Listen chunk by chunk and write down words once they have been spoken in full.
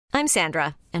I'm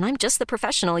Sandra, and I'm just the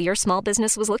professional your small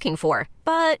business was looking for.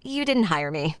 But you didn't hire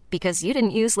me because you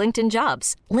didn't use LinkedIn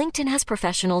Jobs. LinkedIn has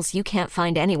professionals you can't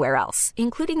find anywhere else,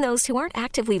 including those who aren't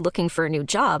actively looking for a new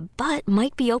job, but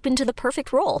might be open to the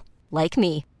perfect role, like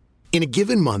me. In a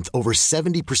given month, over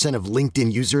 70% of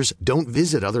LinkedIn users don't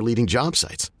visit other leading job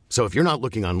sites. So if you're not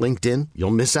looking on LinkedIn,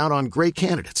 you'll miss out on great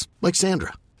candidates like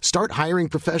Sandra. Start hiring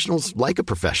professionals like a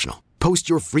professional. Post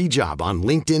your free job on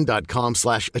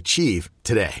linkedin.com/achieve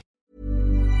today.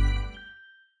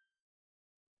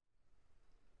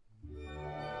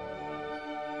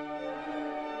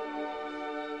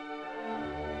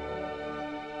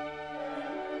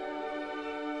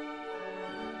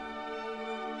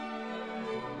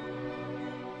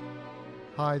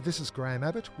 Hi, this is Graham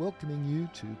Abbott welcoming you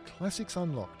to Classics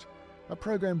Unlocked, a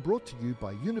program brought to you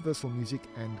by Universal Music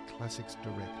and Classics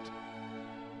Direct.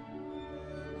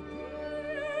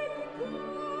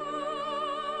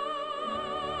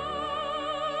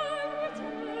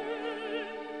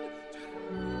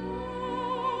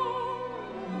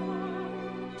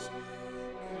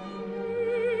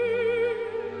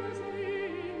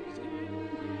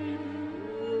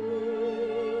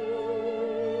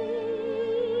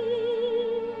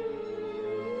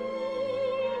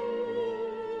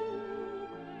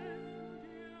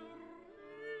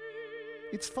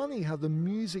 It's funny how the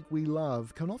music we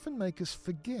love can often make us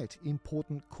forget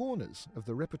important corners of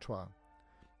the repertoire.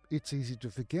 It's easy to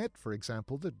forget, for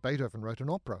example, that Beethoven wrote an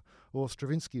opera or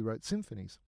Stravinsky wrote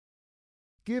symphonies.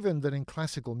 Given that in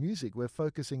classical music we're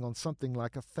focusing on something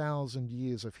like 1,000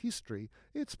 years of history,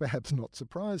 it's perhaps not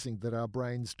surprising that our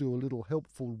brains do a little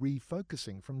helpful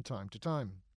refocusing from time to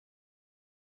time.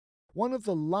 One of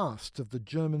the last of the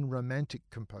German Romantic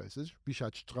composers,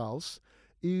 Richard Strauss,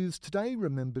 is today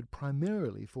remembered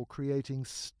primarily for creating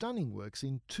stunning works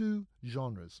in two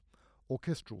genres,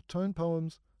 orchestral tone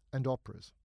poems and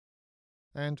operas.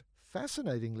 And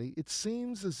fascinatingly, it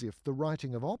seems as if the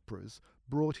writing of operas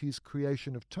brought his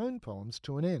creation of tone poems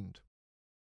to an end.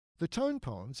 The tone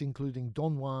poems, including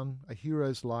Don Juan, A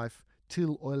Hero's Life,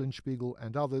 Till Eulenspiegel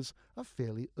and others, are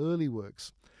fairly early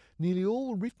works, nearly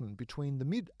all written between the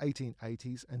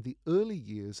mid-1880s and the early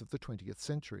years of the 20th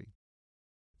century.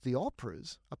 The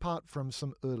operas, apart from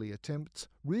some early attempts,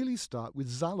 really start with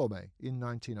Salome in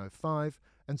 1905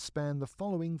 and span the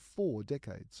following 4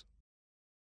 decades.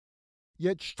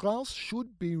 Yet Strauss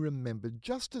should be remembered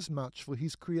just as much for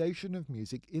his creation of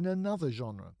music in another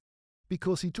genre,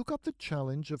 because he took up the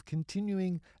challenge of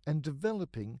continuing and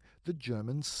developing the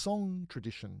German song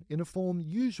tradition in a form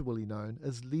usually known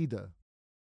as Lieder.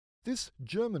 This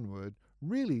German word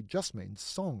really just means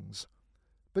songs,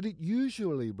 but it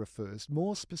usually refers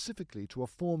more specifically to a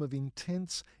form of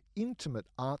intense, intimate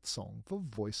art song for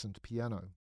voice and piano.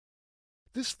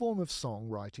 This form of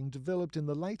songwriting developed in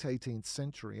the late 18th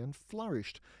century and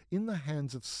flourished in the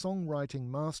hands of songwriting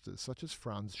masters such as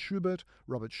Franz Schubert,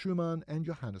 Robert Schumann and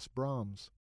Johannes Brahms.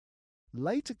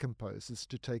 Later composers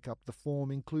to take up the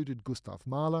form included Gustav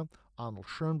Mahler, Arnold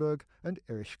Schoenberg and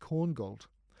Erich Korngold.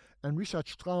 And Richard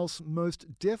Strauss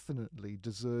most definitely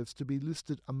deserves to be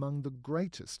listed among the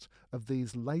greatest of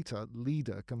these later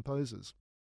Lieder composers.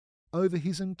 Over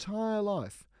his entire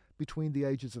life, between the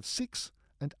ages of 6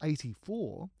 and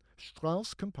 84,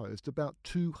 Strauss composed about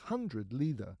 200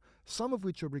 Lieder, some of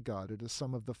which are regarded as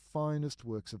some of the finest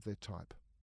works of their type.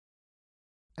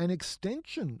 An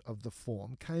extension of the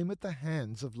form came at the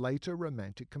hands of later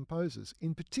Romantic composers,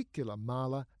 in particular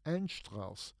Mahler and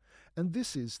Strauss, and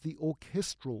this is the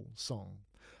orchestral song,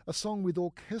 a song with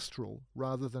orchestral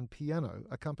rather than piano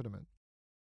accompaniment.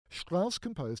 Strauss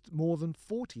composed more than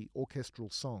 40 orchestral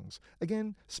songs,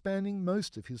 again spanning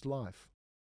most of his life.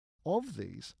 Of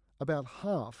these, about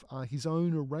half are his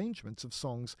own arrangements of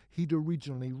songs he'd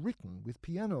originally written with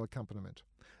piano accompaniment.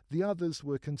 The others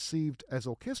were conceived as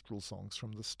orchestral songs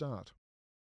from the start.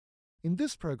 In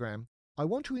this program, I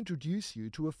want to introduce you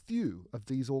to a few of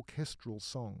these orchestral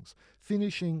songs,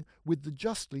 finishing with the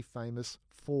justly famous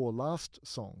 4 Last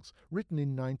Songs, written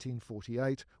in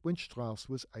 1948 when Strauss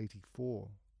was 84.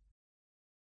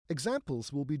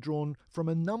 Examples will be drawn from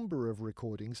a number of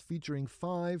recordings featuring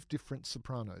 5 different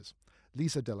sopranos: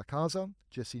 Lisa Della Casa,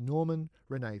 Jessie Norman,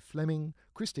 Renee Fleming,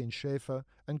 Christine Schaefer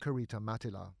and Carita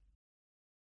Mattila.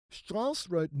 Strauss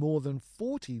wrote more than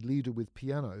 40 Lieder with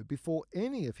piano before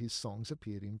any of his songs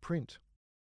appeared in print.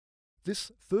 This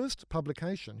first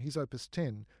publication, his Opus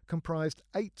 10, comprised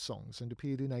 8 songs and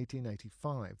appeared in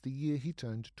 1885, the year he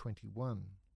turned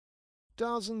 21.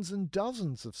 Dozens and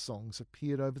dozens of songs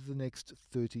appeared over the next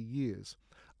 30 years,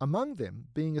 among them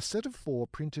being a set of 4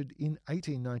 printed in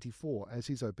 1894 as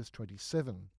his Opus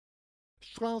 27.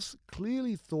 Strauss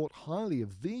clearly thought highly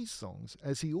of these songs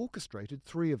as he orchestrated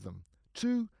 3 of them,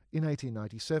 2 in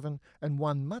 1897 and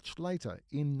 1 much later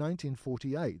in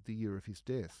 1948, the year of his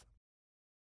death.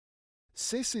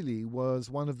 Cecily was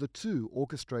one of the 2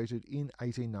 orchestrated in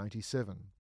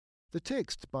 1897. The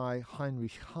text by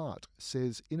Heinrich Hart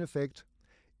says, in effect,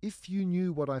 "If you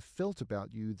knew what I felt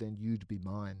about you, then you'd be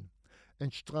mine."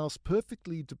 And Strauss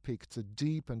perfectly depicts a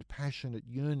deep and passionate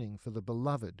yearning for the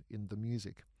beloved in the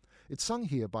music. It's sung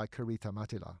here by Karita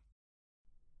Matila.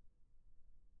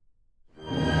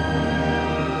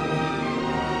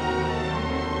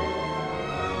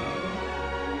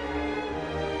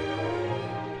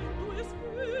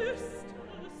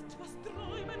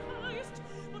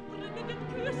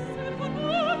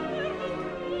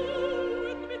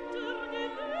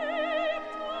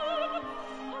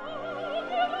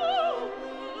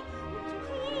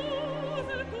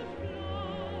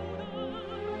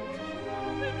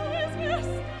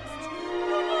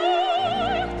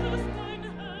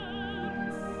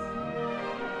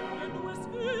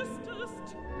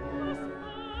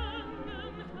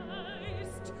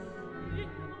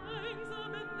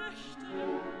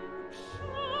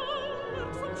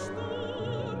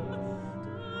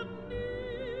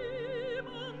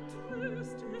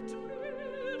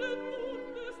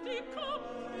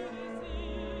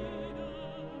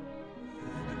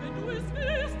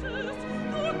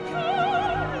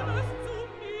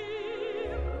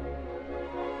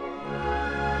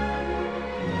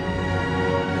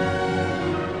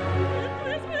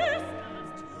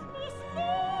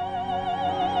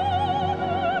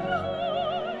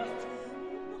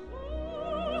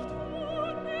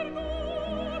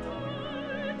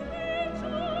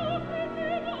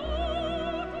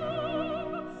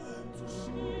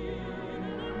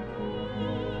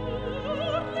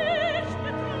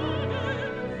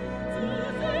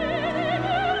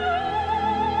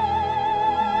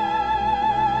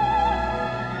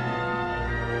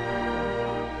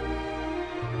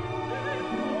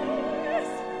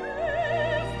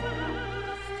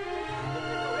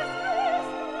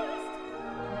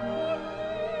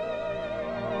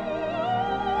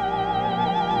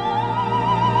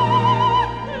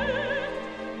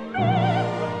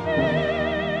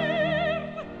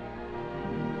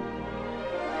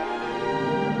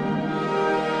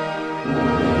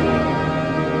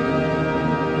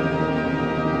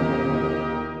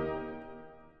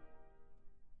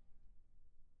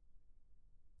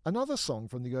 Another song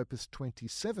from the Opus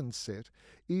 27 set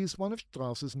is one of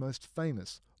Strauss's most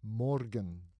famous,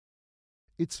 Morgen.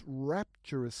 Its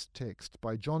rapturous text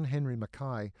by John Henry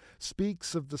Mackay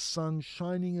speaks of the sun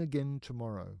shining again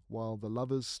tomorrow while the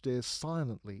lovers stare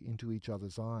silently into each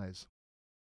other's eyes.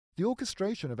 The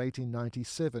orchestration of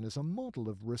 1897 is a model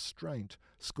of restraint,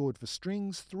 scored for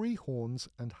strings, 3 horns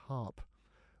and harp,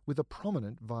 with a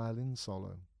prominent violin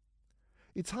solo.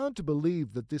 It's hard to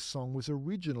believe that this song was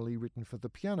originally written for the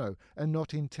piano and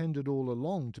not intended all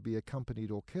along to be accompanied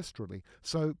orchestrally,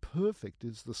 so perfect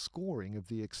is the scoring of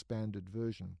the expanded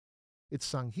version. It's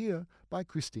sung here by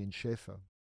Christine Schäfer.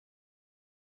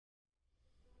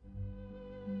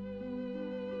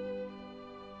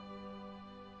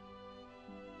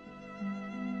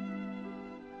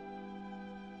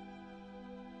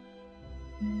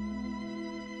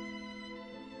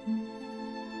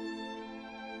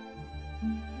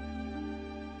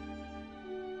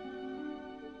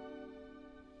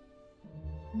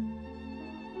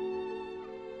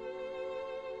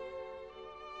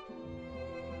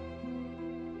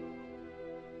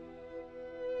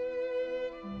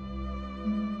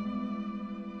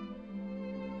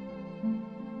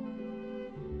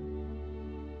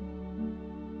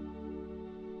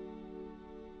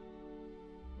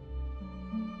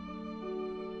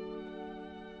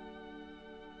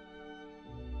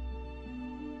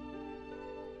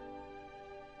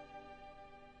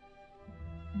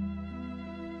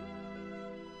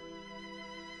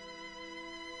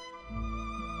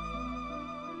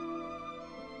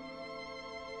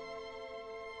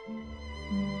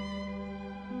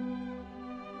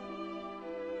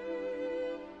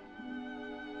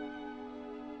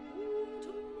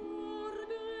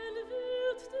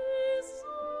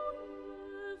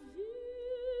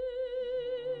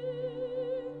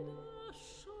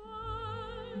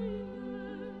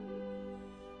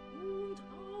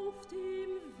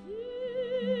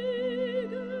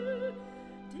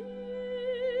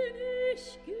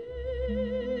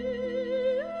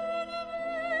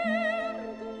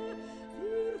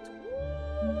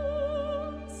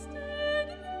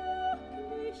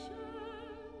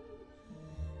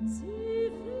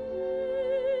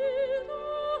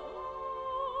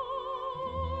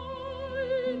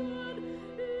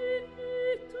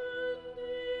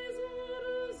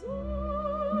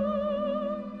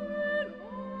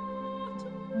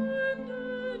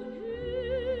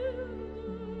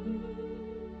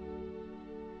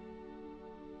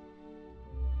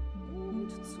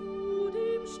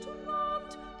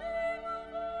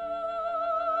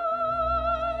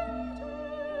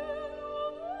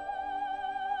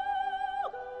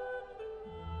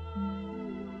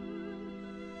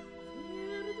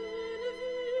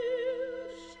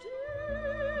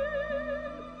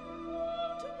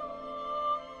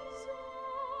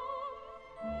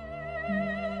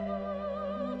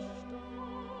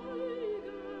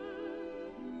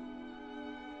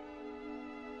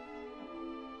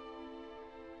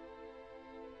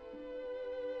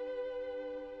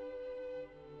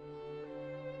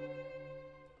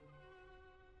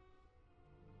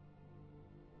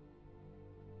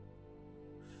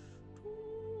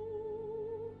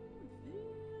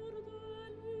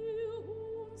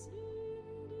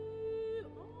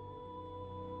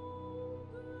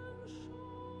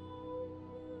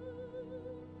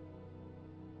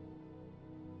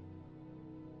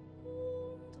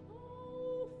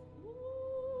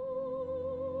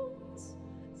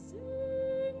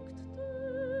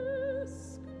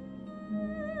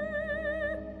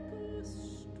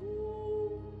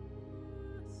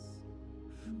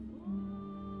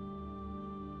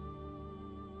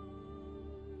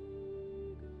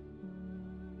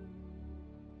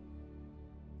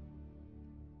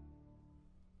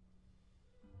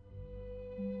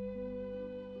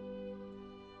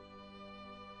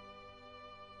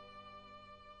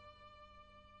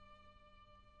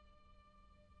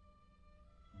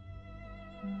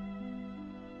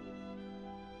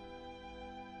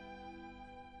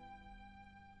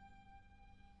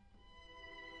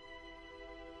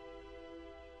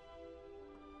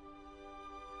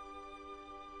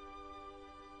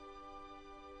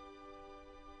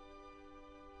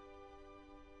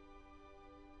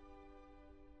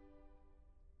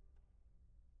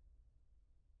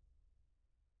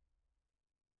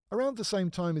 Around the same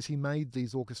time as he made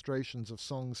these orchestrations of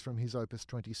songs from his Opus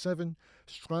 27,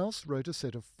 Strauss wrote a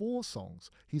set of 4 songs,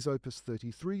 his Opus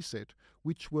 33 set,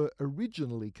 which were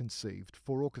originally conceived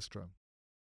for orchestra.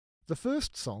 The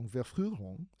first song,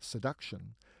 Verführung,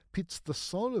 Seduction, pits the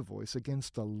solo voice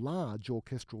against a large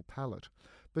orchestral palette,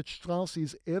 but Strauss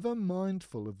is ever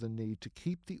mindful of the need to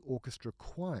keep the orchestra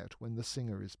quiet when the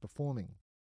singer is performing.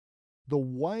 The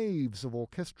waves of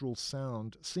orchestral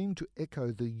sound seem to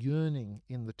echo the yearning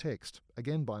in the text,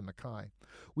 again by Mackay,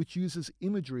 which uses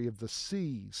imagery of the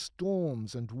sea,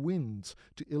 storms and winds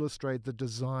to illustrate the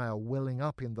desire welling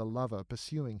up in the lover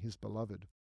pursuing his beloved.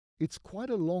 It's quite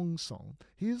a long song.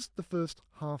 Here's the first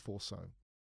half or so.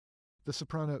 The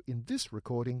soprano in this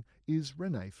recording is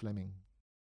Renee Fleming.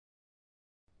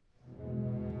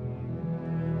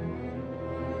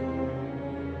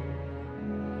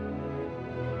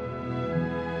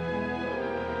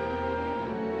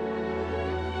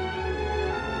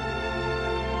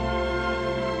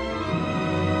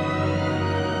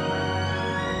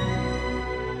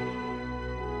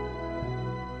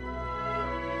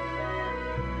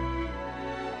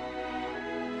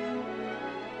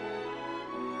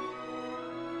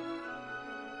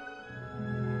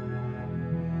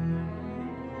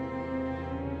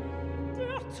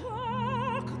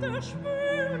 Der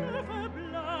Schwüle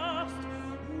verblasst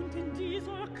und in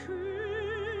dieser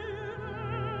Kühle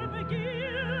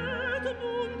beginnt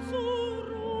nun zu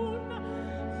ruhen,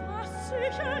 was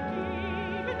sich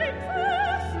ergeben im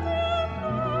festen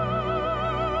Mast.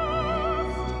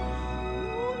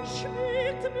 Nun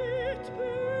schwebt mit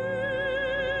Beben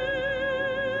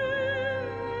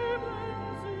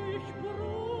sich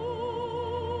Brust.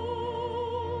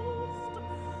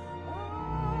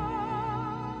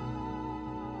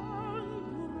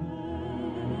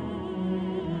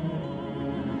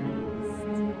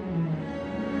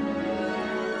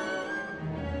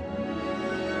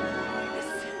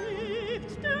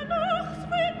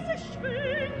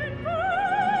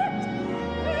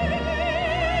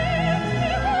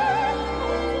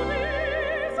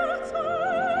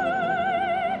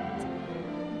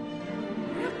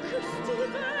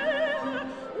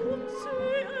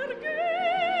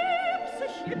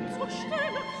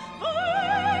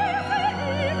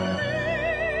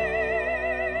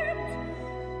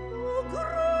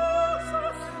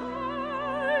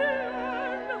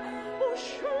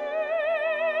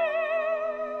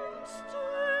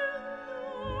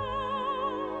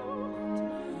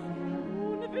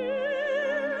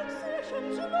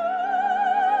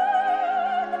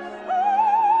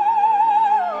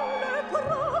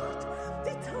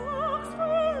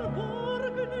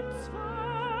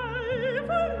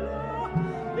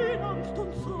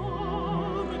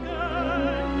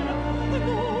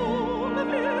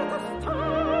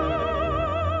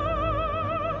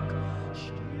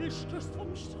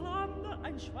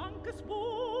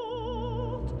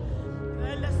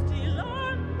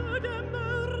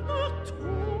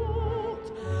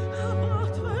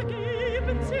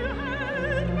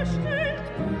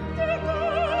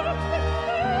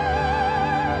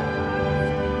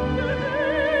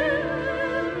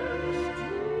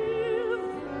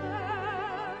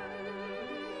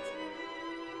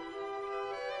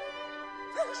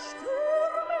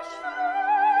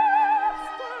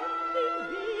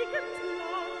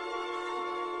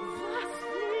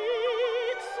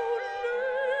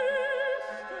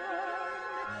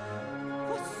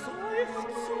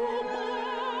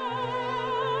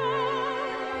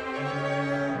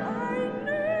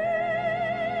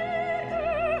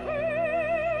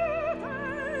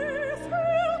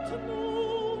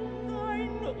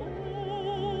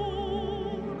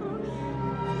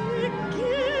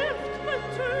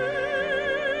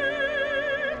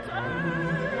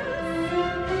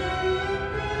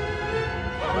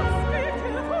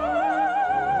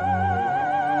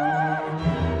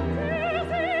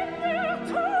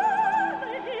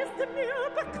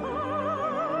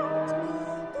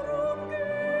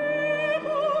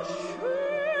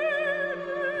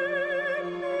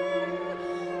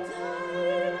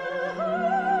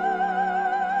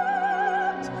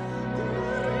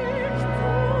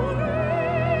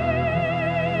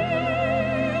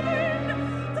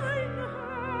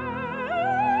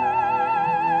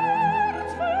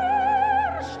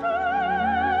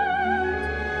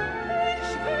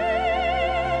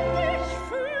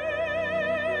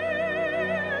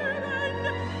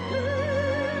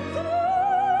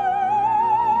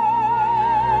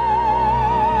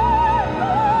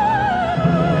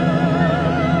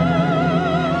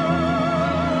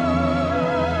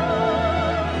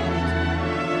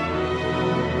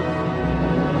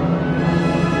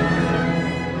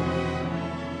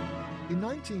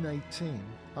 1918,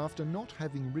 after not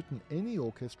having written any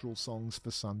orchestral songs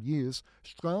for some years,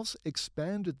 Strauss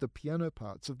expanded the piano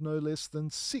parts of no less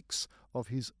than 6 of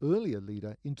his earlier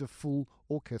Lieder into full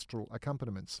orchestral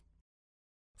accompaniments.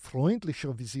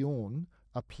 Freundliche Vision,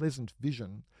 A Pleasant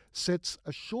Vision, sets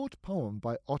a short poem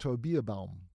by Otto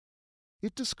Bierbaum.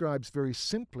 It describes very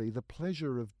simply the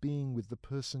pleasure of being with the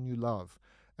person you love,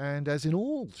 and as in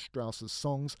all Strauss's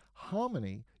songs,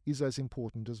 harmony is as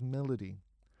important as melody.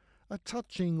 A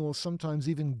touching or sometimes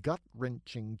even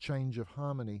gut-wrenching change of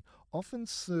harmony often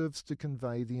serves to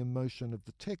convey the emotion of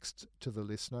the text to the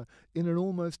listener in an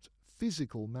almost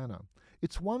physical manner.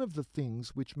 It's one of the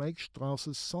things which make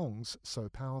Strauss's songs so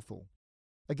powerful.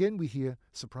 Again we hear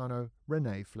soprano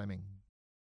Renee Fleming.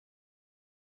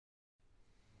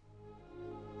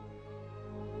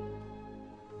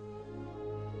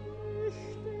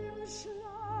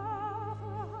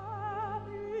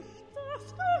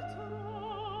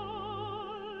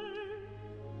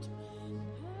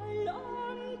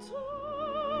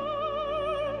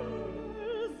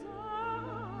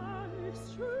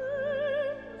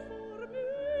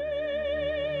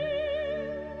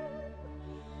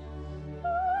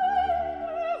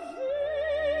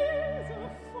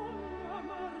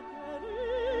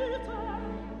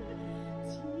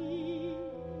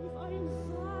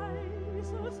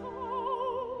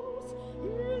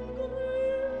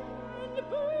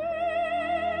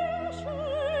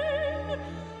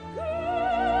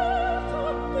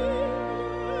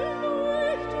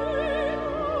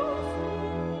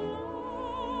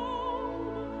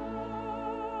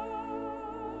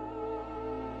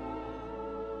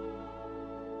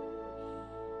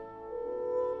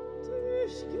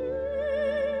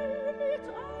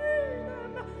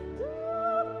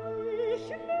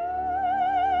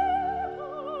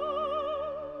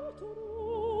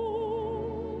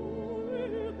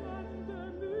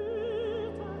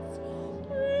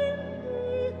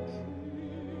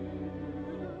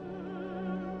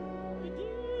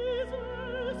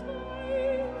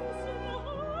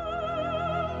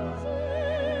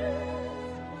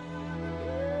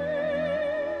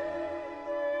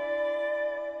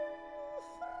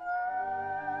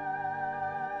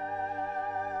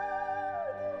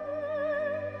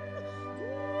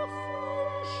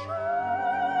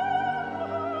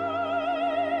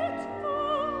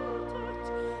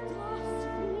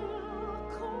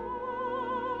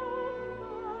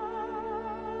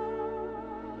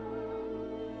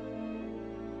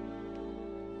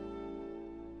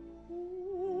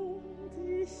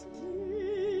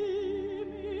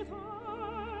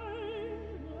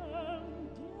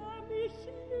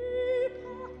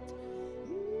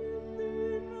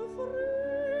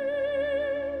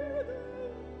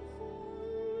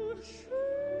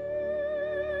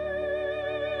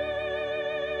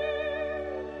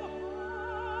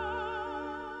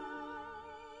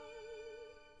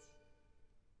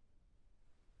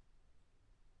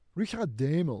 Richard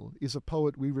Dehmel is a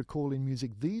poet we recall in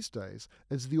music these days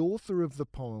as the author of the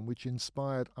poem which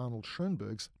inspired Arnold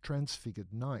Schoenberg's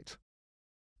Transfigured Night.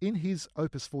 In his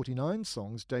Opus 49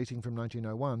 songs dating from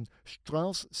 1901,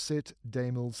 Strauss set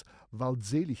Dehmel's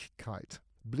Waldseligkeit,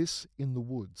 bliss in the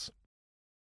woods.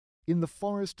 In the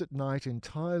forest at night,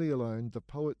 entirely alone, the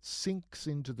poet sinks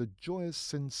into the joyous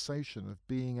sensation of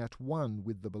being at one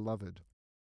with the beloved.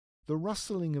 The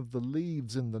rustling of the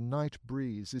leaves in the night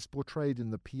breeze is portrayed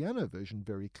in the piano version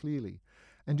very clearly,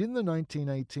 and in the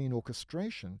 1918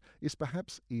 orchestration is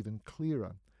perhaps even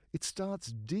clearer. It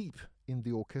starts deep in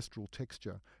the orchestral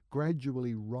texture,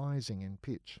 gradually rising in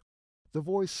pitch. The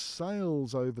voice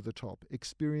sails over the top,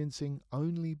 experiencing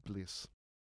only bliss.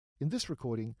 In this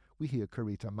recording, we hear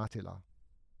Karita Mattila.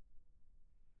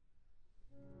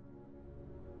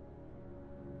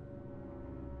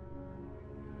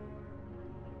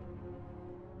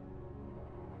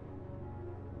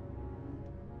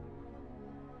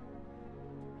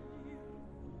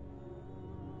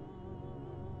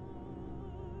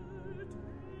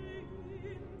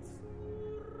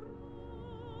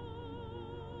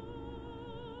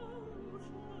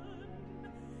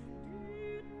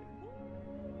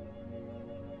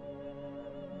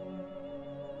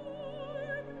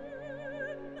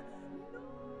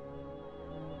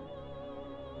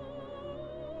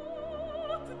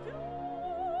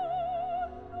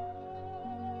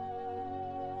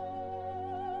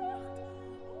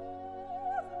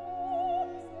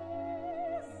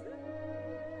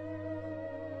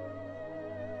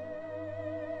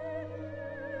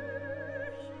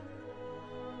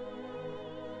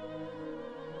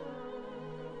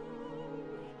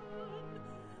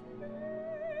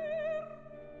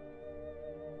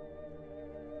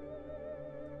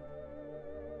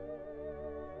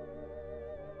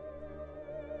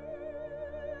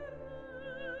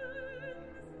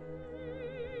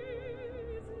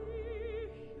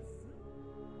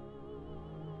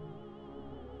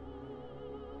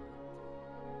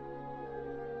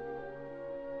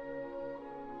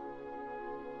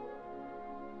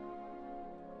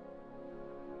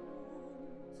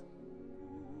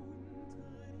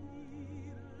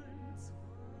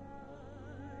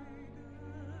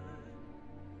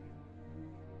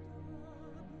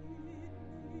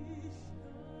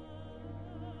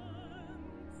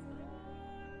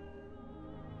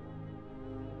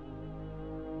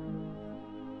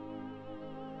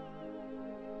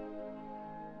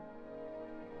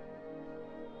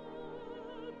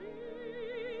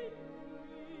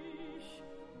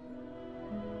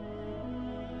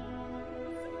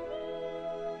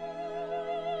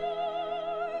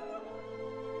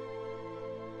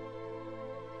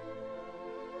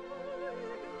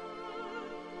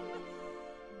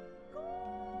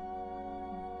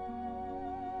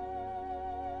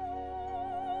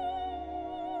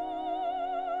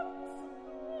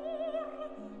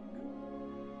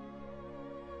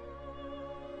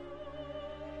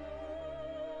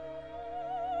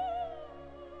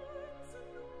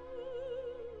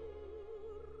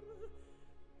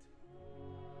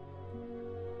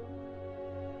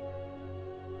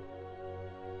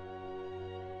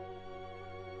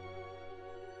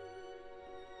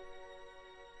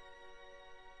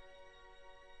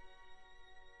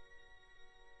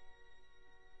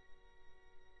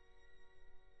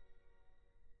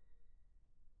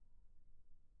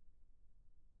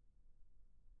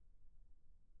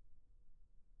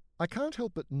 I can't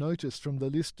help but notice from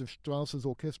the list of Strauss's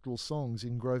orchestral songs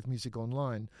in Grove Music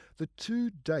Online that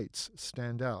two dates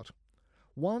stand out.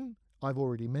 One I've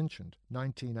already mentioned,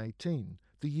 1918,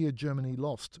 the year Germany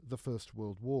lost the First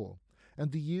World War,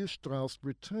 and the year Strauss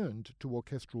returned to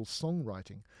orchestral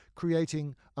songwriting,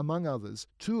 creating, among others,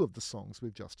 two of the songs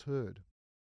we've just heard.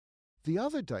 The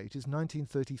other date is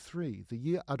 1933, the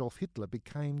year Adolf Hitler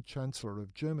became Chancellor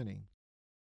of Germany.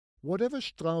 Whatever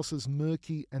Strauss's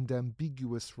murky and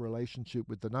ambiguous relationship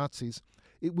with the Nazis,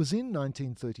 it was in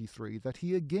 1933 that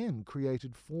he again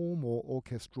created four more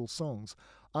orchestral songs,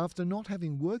 after not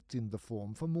having worked in the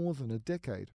form for more than a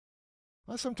decade.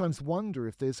 I sometimes wonder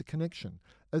if there's a connection,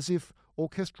 as if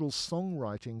orchestral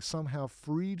songwriting somehow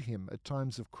freed him at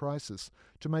times of crisis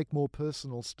to make more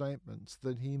personal statements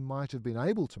than he might have been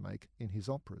able to make in his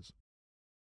operas.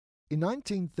 In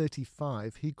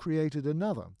 1935 he created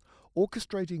another,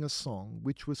 orchestrating a song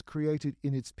which was created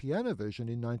in its piano version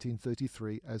in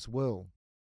 1933 as well.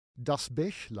 Das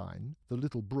Bächlein, the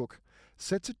Little Brook,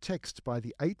 sets a text by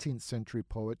the 18th century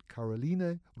poet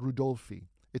Caroline Rudolphi.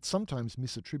 It's sometimes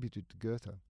misattributed to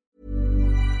Goethe.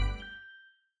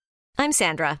 I'm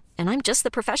Sandra, and I'm just the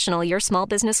professional your small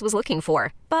business was looking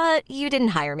for. But you didn't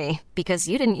hire me because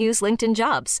you didn't use LinkedIn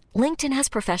Jobs. LinkedIn has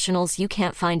professionals you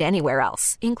can't find anywhere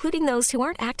else, including those who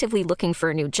aren't actively looking for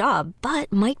a new job,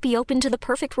 but might be open to the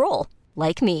perfect role,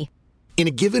 like me. In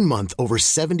a given month, over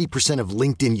 70% of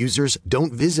LinkedIn users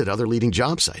don't visit other leading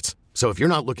job sites. So if you're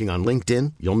not looking on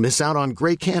LinkedIn, you'll miss out on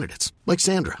great candidates like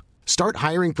Sandra. Start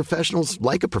hiring professionals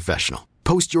like a professional.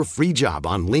 Post your free job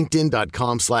on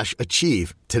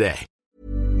linkedin.com/achieve today.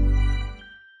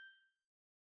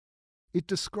 It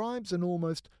describes an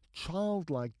almost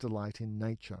childlike delight in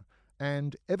nature,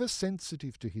 and ever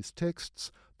sensitive to his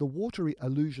texts, the watery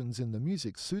allusions in the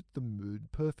music suit the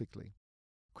mood perfectly.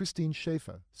 Christine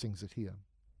Schäfer sings it here.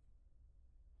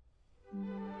 Du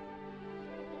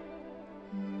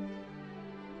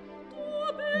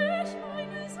bist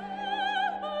meine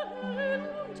Sonne hell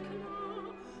und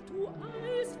klar, du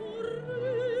Eis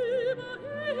vorüber immer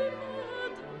da.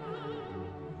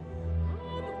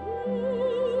 Am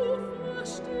Ufer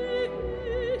steh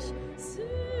ich,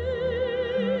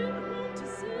 seh und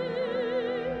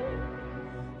seh.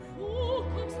 Wo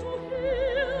kommst du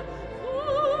her, wo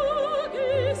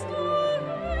gehst du hin?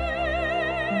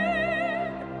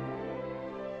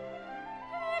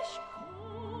 Ich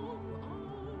komm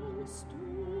aus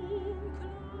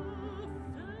dunkler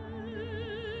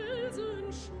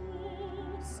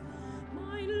Felsenschoß,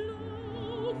 mein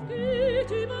Lauf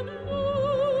geht über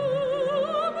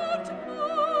Blum und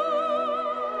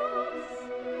Moos.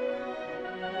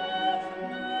 Auf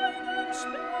meinem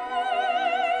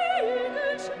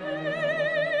Spiegel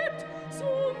schwebt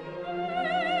zum Bild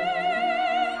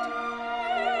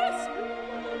des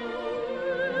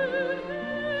blauen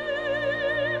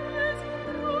Himmels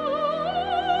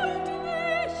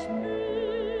freundlich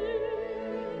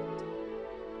Bild.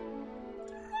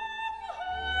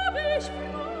 Drum hab ich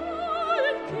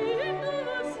freien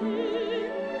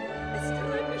Kindersinn, es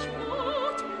treibt mich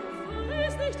fort,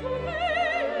 weiß nicht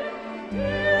wohin,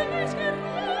 bin ich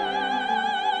gerufen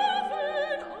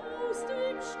aus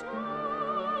dem Stall.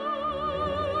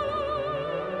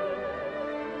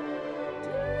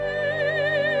 Der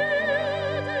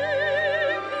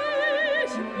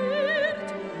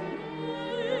wird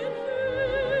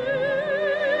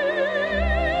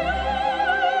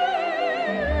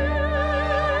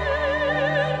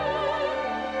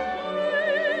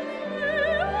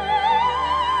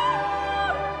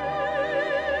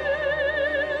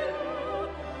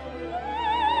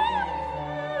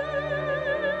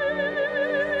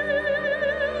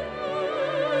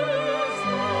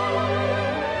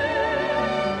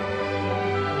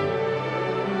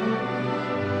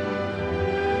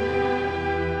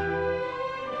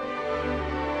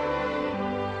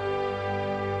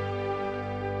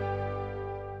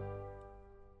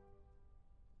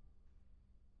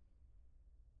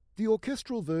The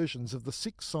orchestral versions of the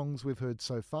 6 songs we've heard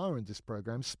so far in this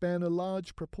program span a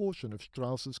large proportion of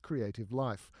Strauss's creative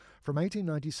life, from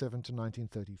 1897 to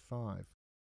 1935.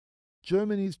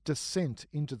 Germany's descent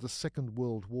into the Second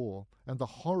World War and the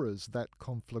horrors that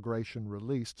conflagration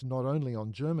released not only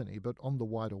on Germany but on the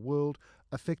wider world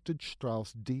affected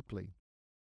Strauss deeply.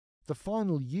 The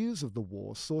final years of the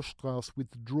war saw Strauss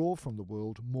withdraw from the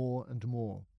world more and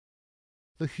more.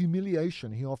 The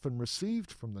humiliation he often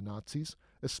received from the Nazis,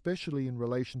 especially in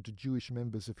relation to Jewish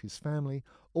members of his family,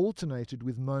 alternated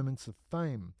with moments of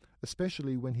fame,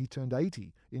 especially when he turned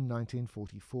 80 in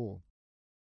 1944.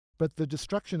 But the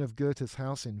destruction of Goethe's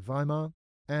house in Weimar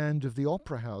and of the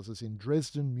opera houses in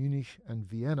Dresden, Munich and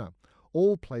Vienna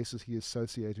all places he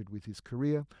associated with his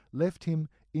career, left him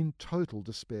in total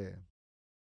despair.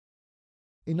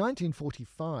 In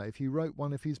 1945, he wrote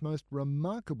one of his most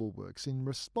remarkable works in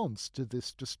response to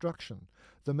this destruction,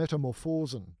 the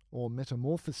Metamorphosen, or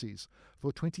Metamorphoses,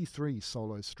 for 23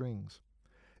 solo strings.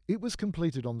 It was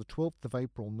completed on the 12th of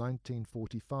April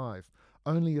 1945,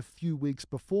 only a few weeks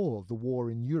before the war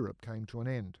in Europe came to an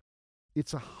end.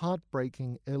 It's a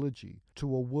heartbreaking elegy to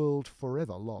a world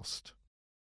forever lost.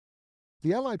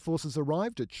 The Allied forces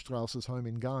arrived at Strauss's home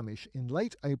in Garmisch in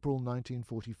late April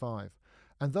 1945,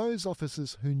 and those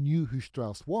officers who knew who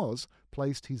Strauss was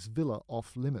placed his villa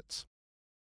off limits.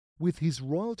 With his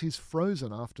royalties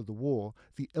frozen after the war,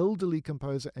 the elderly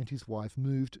composer and his wife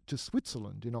moved to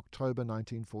Switzerland in October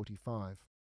 1945.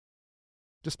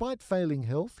 Despite failing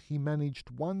health, he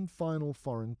managed one final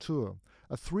foreign tour,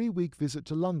 a 3-week visit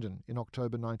to London in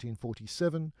October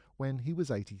 1947, when he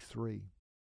was 83.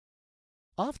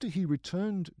 After he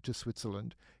returned to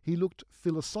Switzerland, he looked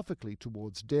philosophically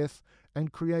towards death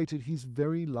and created his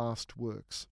very last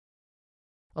works.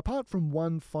 Apart from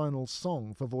one final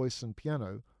song for voice and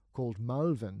piano, called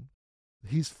Malven,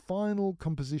 his final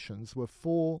compositions were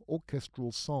 4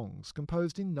 orchestral songs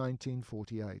composed in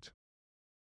 1948.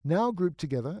 Now grouped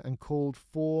together and called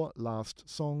 4 Last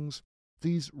Songs,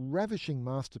 these ravishing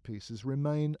masterpieces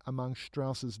remain among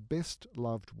Strauss's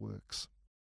best-loved works.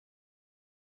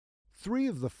 3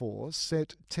 of the 4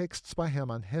 set texts by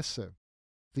Hermann Hesse.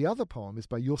 The other poem is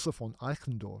by Joseph von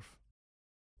Eichendorff.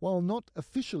 While not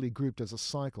officially grouped as a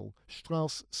cycle,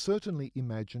 Strauss certainly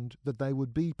imagined that they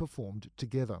would be performed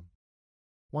together.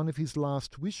 One of his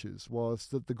last wishes was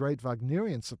that the great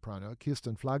Wagnerian soprano,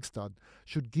 Kirsten Flagstad,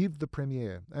 should give the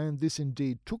premiere, and this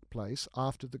indeed took place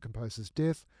after the composer's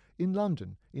death in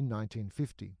London in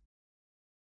 1950.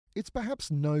 It's perhaps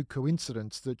no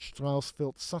coincidence that Strauss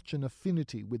felt such an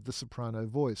affinity with the soprano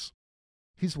voice.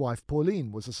 His wife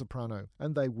Pauline was a soprano,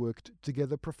 and they worked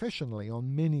together professionally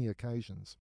on many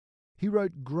occasions. He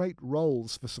wrote great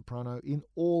roles for soprano in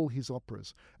all his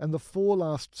operas, and the 4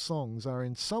 last songs are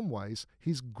in some ways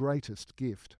his greatest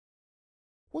gift.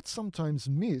 What's sometimes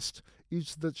missed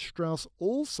is that Strauss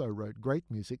also wrote great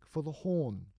music for the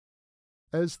horn.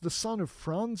 As the son of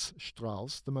Franz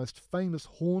Strauss, the most famous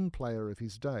horn player of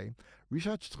his day,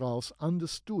 Richard Strauss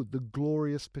understood the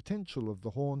glorious potential of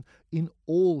the horn in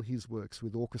all his works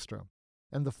with orchestra,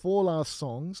 and the 4 last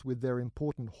songs, with their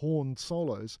important horn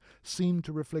solos, seem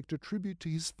to reflect a tribute to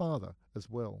his father as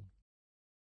well.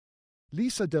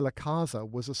 Lisa Della Casa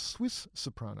was a Swiss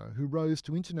soprano who rose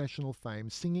to international fame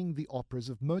singing the operas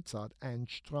of Mozart and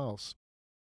Strauss.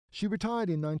 She retired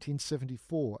in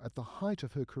 1974 at the height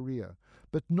of her career,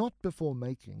 but not before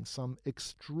making some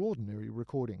extraordinary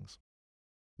recordings.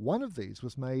 One of these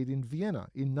was made in Vienna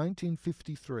in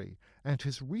 1953 and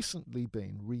has recently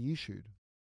been reissued.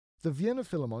 The Vienna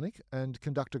Philharmonic and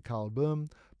conductor Karl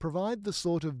Böhm provide the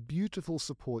sort of beautiful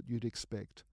support you'd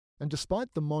expect, and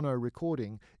despite the mono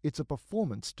recording, it's a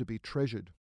performance to be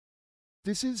treasured.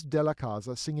 This is Della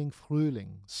Casa singing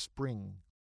Frühling, Spring.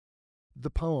 The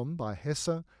poem by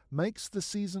Hesse makes the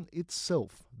season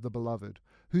itself the beloved,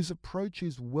 whose approach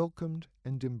is welcomed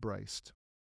and embraced.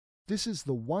 This is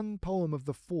the one poem of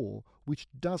the 4 which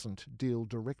doesn't deal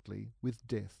directly with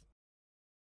death.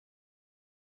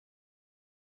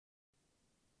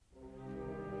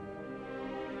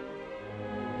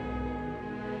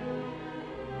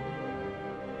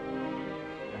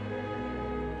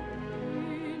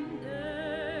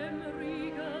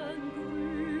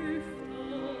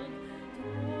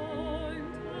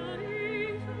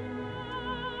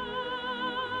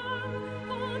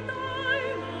 Von deiner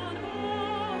Heile,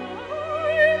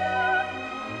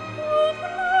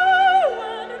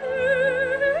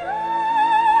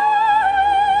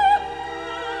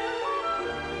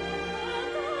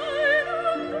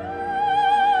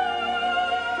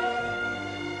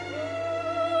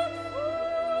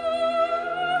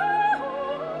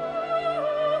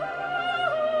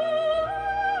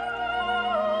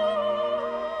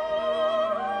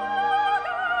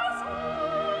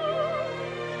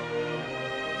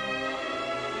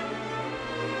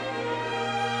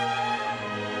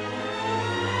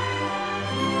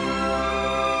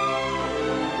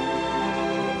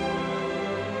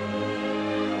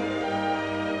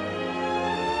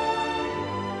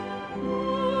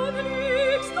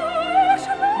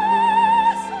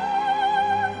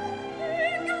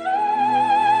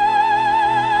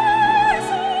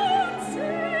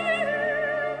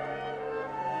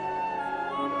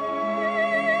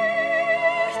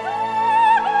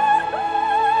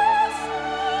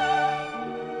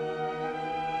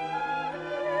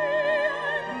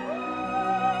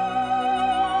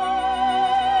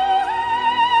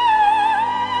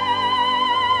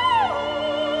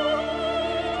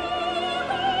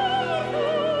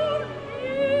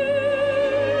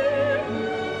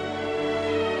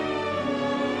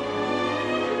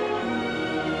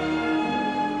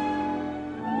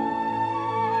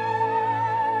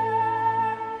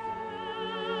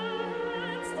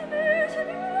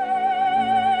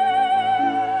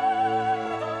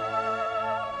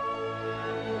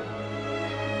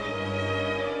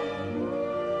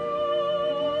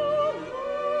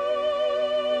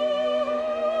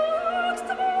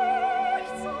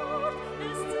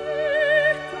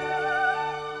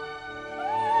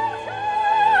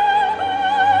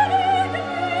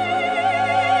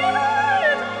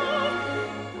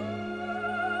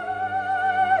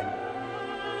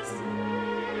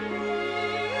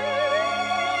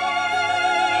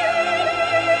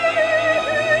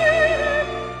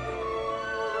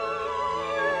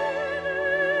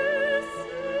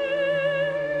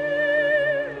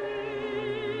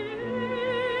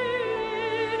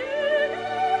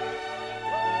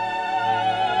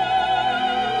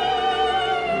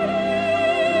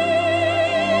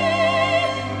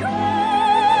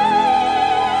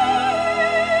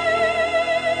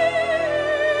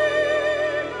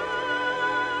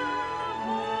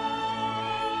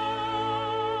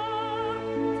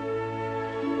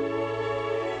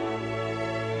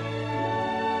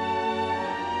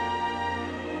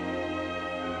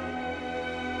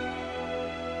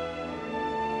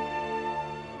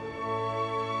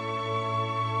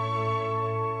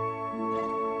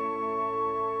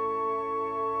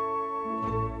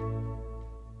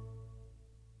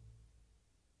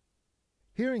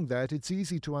 Hearing that, it's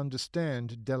easy to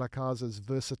understand Della Casa's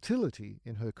versatility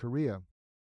in her career.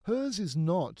 Hers is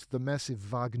not the massive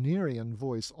Wagnerian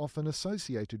voice often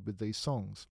associated with these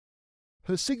songs.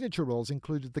 Her signature roles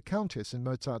included the Countess in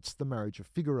Mozart's The Marriage of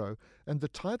Figaro and the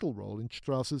title role in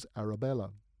Strauss's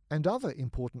Arabella. And other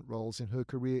important roles in her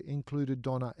career included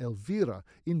Donna Elvira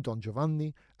in Don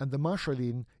Giovanni and the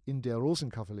Marschallin in Der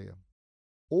Rosenkavalier.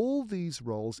 All these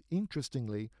roles,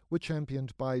 interestingly, were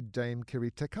championed by Dame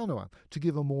Kirita Kanoa, to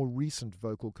give a more recent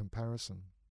vocal comparison.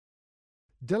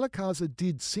 Della Casa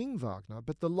did sing Wagner,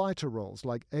 but the lighter roles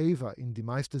like Eva in Die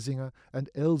Meistersinger and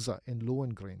Elsa in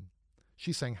Lohengrin.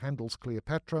 She sang Handel's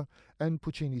Cleopatra and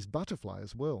Puccini's Butterfly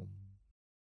as well.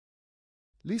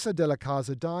 Lisa Della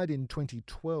Casa died in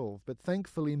 2012, but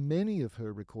thankfully many of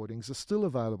her recordings are still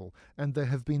available, and there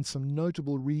have been some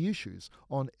notable reissues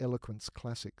on Eloquence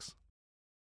Classics.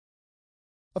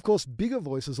 Of course, bigger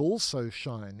voices also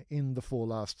shine in the four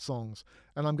last songs,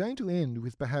 and I'm going to end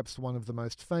with perhaps one of the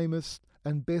most famous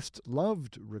and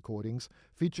best-loved recordings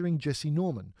featuring Jessye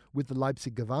Norman with the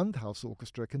Leipzig Gewandhaus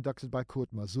Orchestra conducted by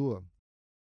Kurt Masur.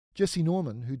 Jessye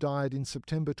Norman, who died in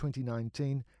September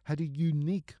 2019, had a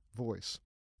unique voice,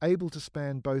 able to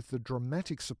span both the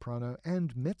dramatic soprano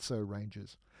and mezzo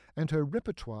ranges, and her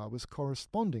repertoire was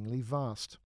correspondingly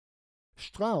vast.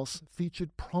 Strauss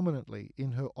featured prominently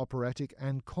in her operatic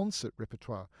and concert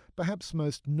repertoire, perhaps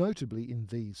most notably in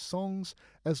these songs,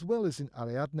 as well as in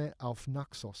Ariadne auf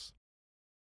Naxos.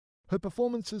 Her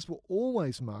performances were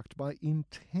always marked by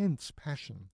intense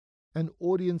passion, and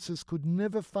audiences could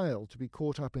never fail to be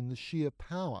caught up in the sheer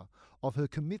power of her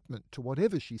commitment to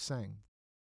whatever she sang.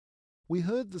 We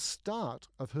heard the start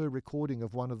of her recording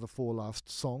of one of the four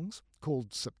last songs,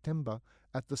 called September,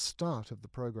 at the start of the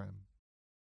program.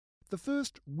 The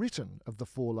first written of the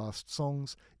four last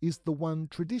songs is the one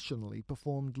traditionally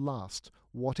performed last,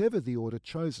 whatever the order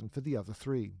chosen for the other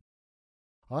three.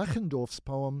 Eichendorff's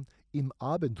poem Im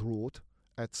Abendrot,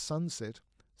 at sunset,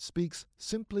 speaks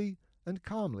simply and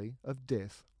calmly of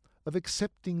death, of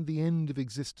accepting the end of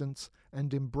existence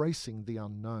and embracing the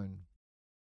unknown.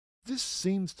 This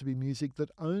seems to be music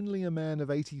that only a man of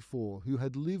 84, who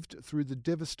had lived through the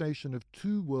devastation of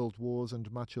 2 world wars and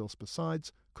much else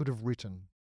besides, could have written.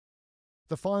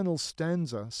 The final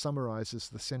stanza summarizes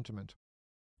the sentiment.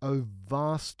 O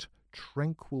vast,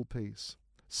 tranquil peace,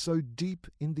 so deep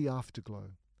in the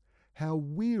afterglow, how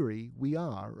weary we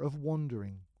are of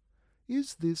wandering.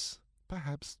 Is this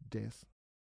perhaps death?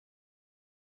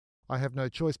 I have no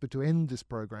choice but to end this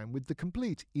program with the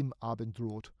complete Im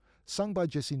Abendrot, sung by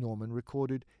Jessye Norman,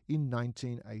 recorded in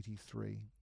 1983.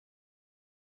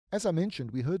 As I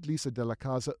mentioned, we heard Lisa Della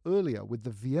Casa earlier with the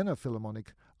Vienna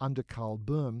Philharmonic under Karl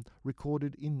Böhm,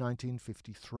 recorded in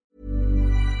 1953.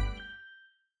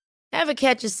 Ever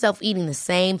catch yourself eating the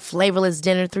same flavorless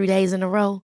dinner 3 days in a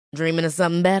row? Dreaming of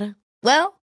something better?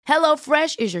 Well,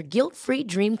 HelloFresh is your guilt-free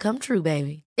dream come true,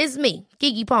 baby. It's me,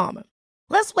 Keke Palmer.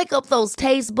 Let's wake up those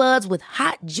taste buds with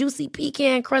hot, juicy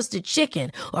pecan-crusted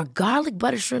chicken or garlic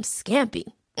butter shrimp scampi.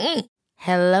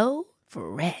 Hello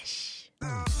Fresh.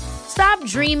 Stop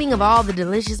dreaming of all the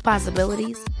delicious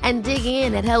possibilities and dig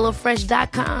in at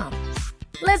HelloFresh.com.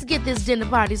 Let's get this dinner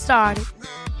party started.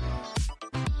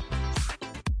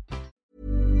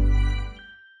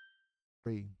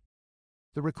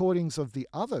 The recordings of the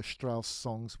other Strauss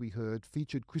songs we heard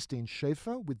featured Christine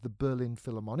Schaeffer with the Berlin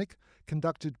Philharmonic,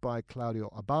 conducted by Claudio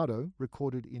Abbado,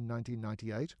 recorded in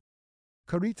 1998,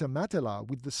 Carita Matela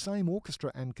with the same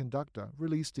orchestra and conductor,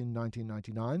 released in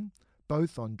 1999,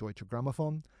 both on Deutsche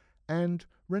Grammophon, and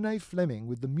Renee Fleming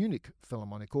with the Munich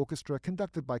Philharmonic Orchestra,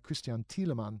 conducted by Christian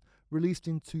Thielemann, released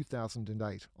in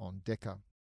 2008 on Decca.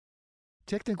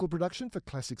 Technical production for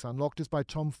Classics Unlocked is by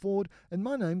Tom Ford, and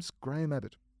my name's Graham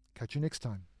Abbott. Catch you next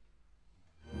time.